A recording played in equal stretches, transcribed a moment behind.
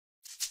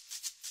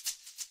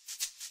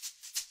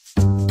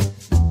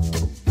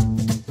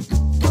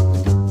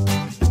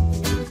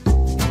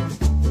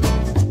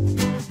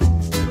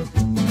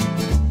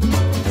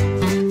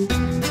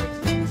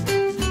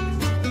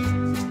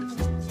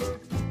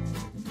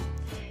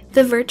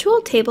The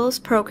Virtual Tables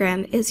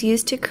program is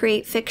used to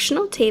create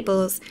fictional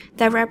tables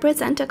that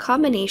represent a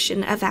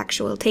combination of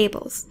actual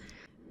tables.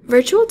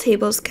 Virtual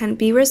tables can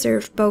be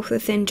reserved both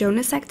within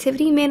Jonas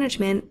Activity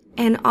Management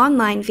and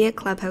online via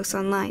ClubHouse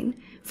Online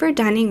for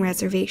dining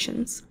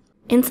reservations.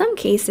 In some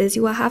cases,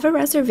 you will have a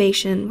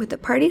reservation with a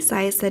party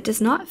size that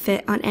does not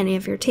fit on any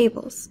of your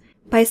tables.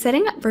 By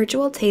setting up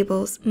virtual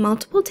tables,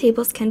 multiple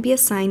tables can be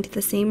assigned to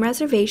the same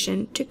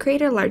reservation to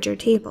create a larger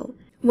table.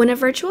 When a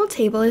virtual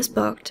table is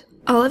booked,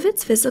 all of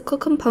its physical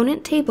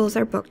component tables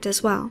are booked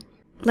as well.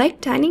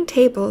 Like dining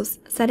tables,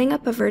 setting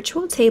up a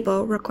virtual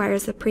table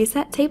requires a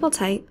preset table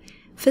type,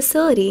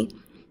 facility,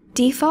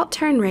 default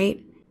turn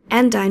rate,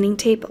 and dining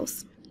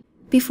tables.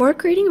 Before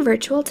creating a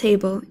virtual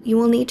table, you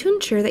will need to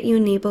ensure that you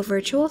enable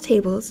virtual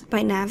tables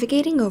by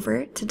navigating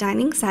over to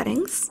Dining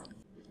Settings,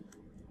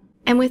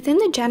 and within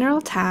the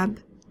General tab,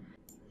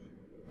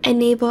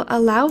 enable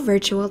Allow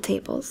Virtual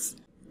Tables.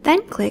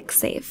 Then click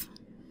Save.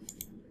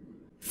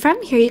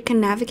 From here, you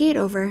can navigate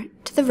over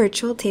to the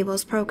Virtual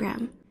Tables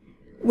program,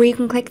 where you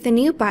can click the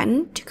New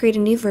button to create a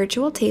new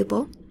virtual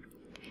table,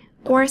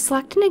 or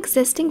select an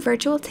existing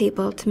virtual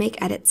table to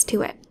make edits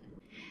to it.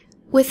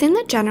 Within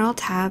the General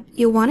tab,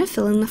 you'll want to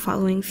fill in the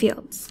following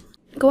fields.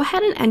 Go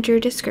ahead and enter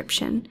your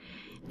description,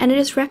 and it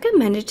is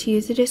recommended to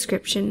use a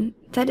description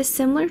that is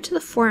similar to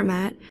the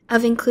format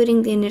of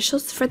including the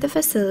initials for the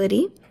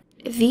facility,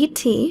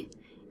 VT,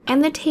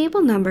 and the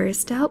table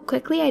numbers to help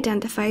quickly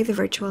identify the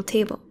virtual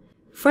table.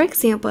 For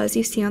example, as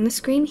you see on the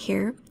screen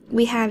here,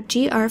 we have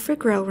GR for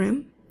grill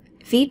room,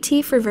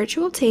 VT for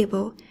virtual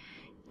table,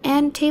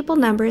 and table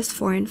numbers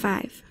 4 and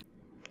 5.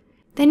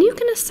 Then you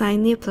can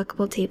assign the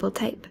applicable table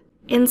type.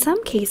 In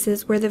some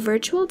cases where the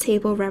virtual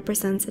table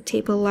represents a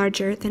table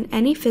larger than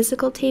any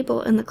physical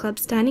table in the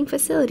club's dining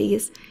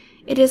facilities,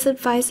 it is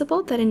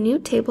advisable that a new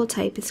table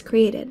type is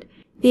created.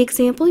 The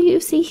example you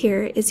see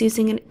here is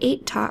using an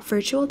 8-top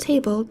virtual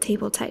table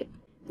type.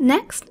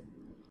 Next,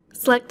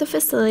 select the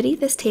facility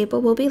this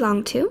table will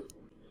belong to,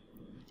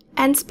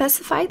 and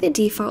specify the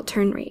default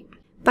turn rate.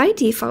 By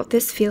default,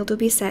 this field will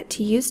be set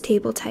to Use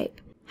Table Type.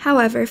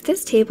 However, if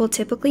this table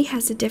typically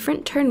has a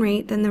different turn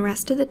rate than the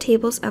rest of the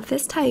tables of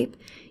this type,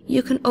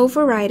 you can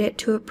override it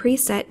to a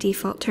preset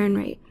default turn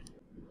rate.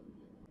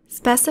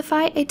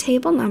 Specify a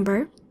table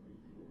number,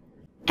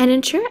 and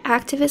ensure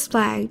Active is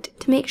flagged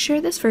to make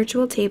sure this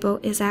virtual table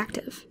is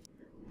active.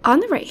 On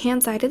the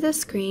right-hand side of the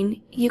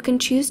screen, you can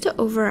choose to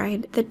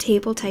override the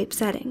table type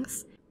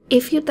settings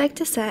if you'd like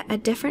to set a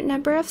different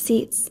number of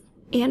seats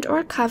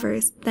and/or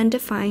covers than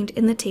defined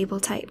in the table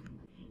type.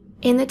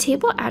 In the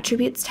Table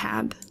Attributes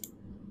tab,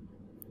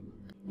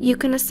 you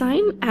can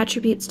assign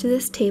attributes to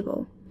this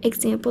table.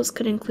 Examples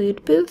could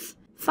include booth,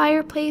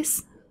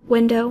 fireplace,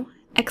 window,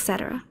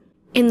 etc.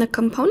 In the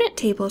Component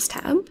Tables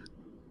tab,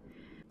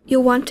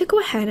 you'll want to go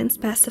ahead and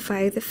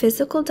specify the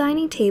physical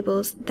dining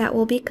tables that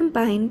will be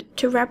combined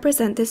to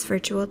represent this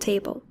virtual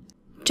table.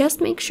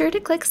 Just make sure to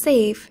click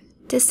Save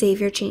to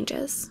save your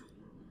changes.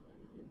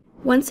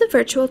 Once a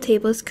virtual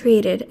table is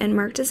created and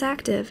marked as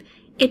active,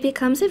 it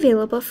becomes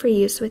available for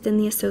use within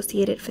the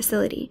associated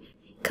facility.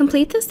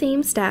 Complete the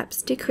same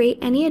steps to create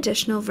any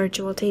additional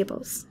virtual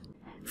tables.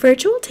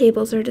 Virtual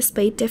tables are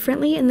displayed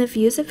differently in the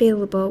views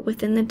available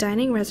within the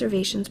Dining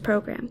Reservations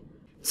program.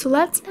 So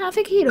let's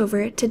navigate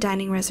over to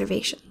Dining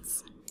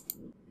Reservations.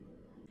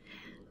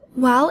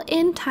 While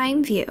in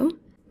Time View,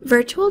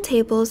 virtual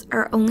tables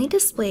are only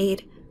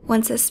displayed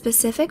once a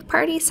specific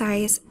party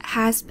size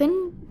has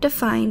been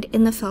defined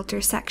in the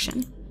Filter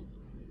section.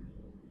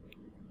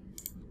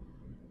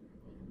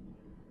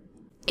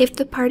 If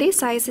the party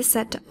size is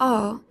set to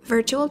all,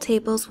 virtual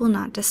tables will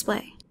not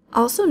display.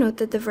 Also note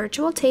that the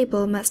virtual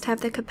table must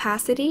have the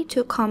capacity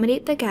to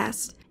accommodate the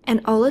guest, and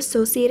all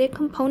associated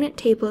component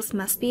tables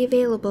must be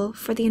available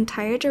for the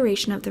entire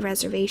duration of the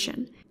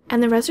reservation.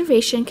 And the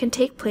reservation can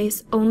take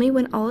place only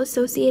when all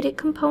associated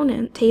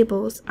component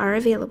tables are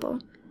available.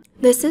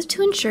 This is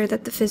to ensure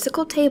that the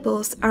physical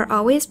tables are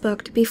always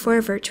booked before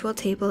a virtual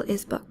table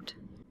is booked.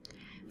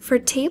 For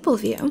Table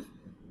View,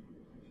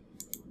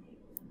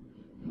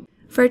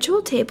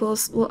 virtual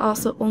tables will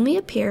also only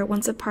appear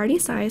once a party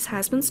size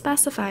has been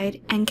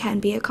specified and can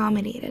be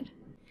accommodated.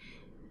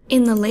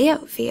 In the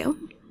Layout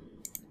view,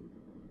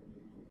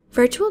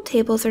 virtual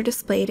tables are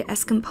displayed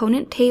as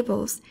component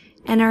tables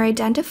and are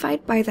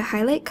identified by the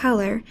highlight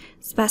color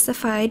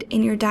specified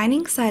in your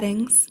dining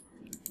settings,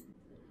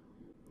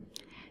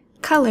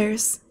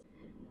 colors,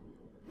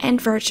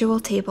 and virtual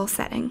table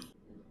setting.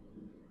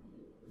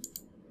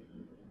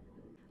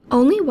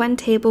 Only one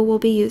table will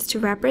be used to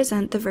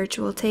represent the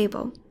virtual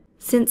table,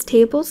 since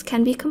tables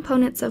can be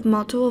components of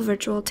multiple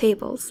virtual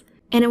tables,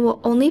 and it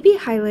will only be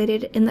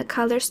highlighted in the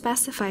color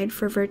specified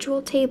for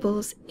virtual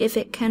tables if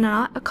it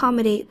cannot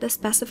accommodate the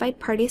specified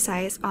party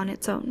size on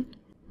its own.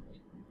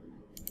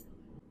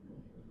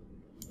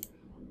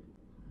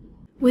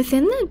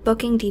 Within the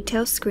Booking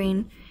Details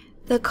screen,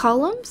 the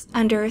columns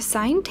under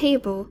Assign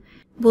Table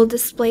will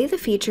display the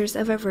features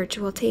of a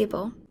virtual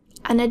table.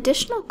 An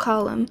additional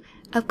column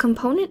of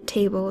component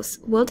tables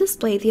will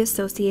display the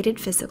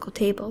associated physical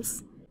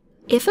tables.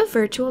 If a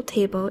virtual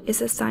table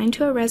is assigned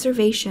to a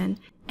reservation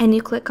and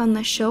you click on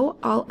the Show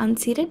All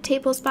Unseated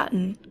Tables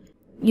button,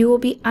 you will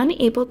be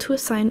unable to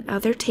assign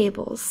other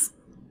tables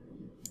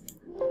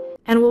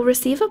and will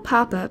receive a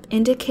pop-up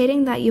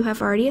indicating that you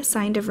have already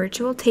assigned a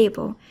virtual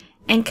table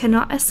and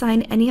cannot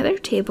assign any other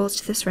tables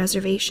to this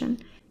reservation.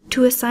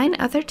 To assign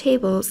other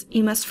tables,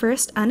 you must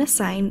first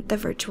unassign the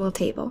virtual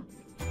table.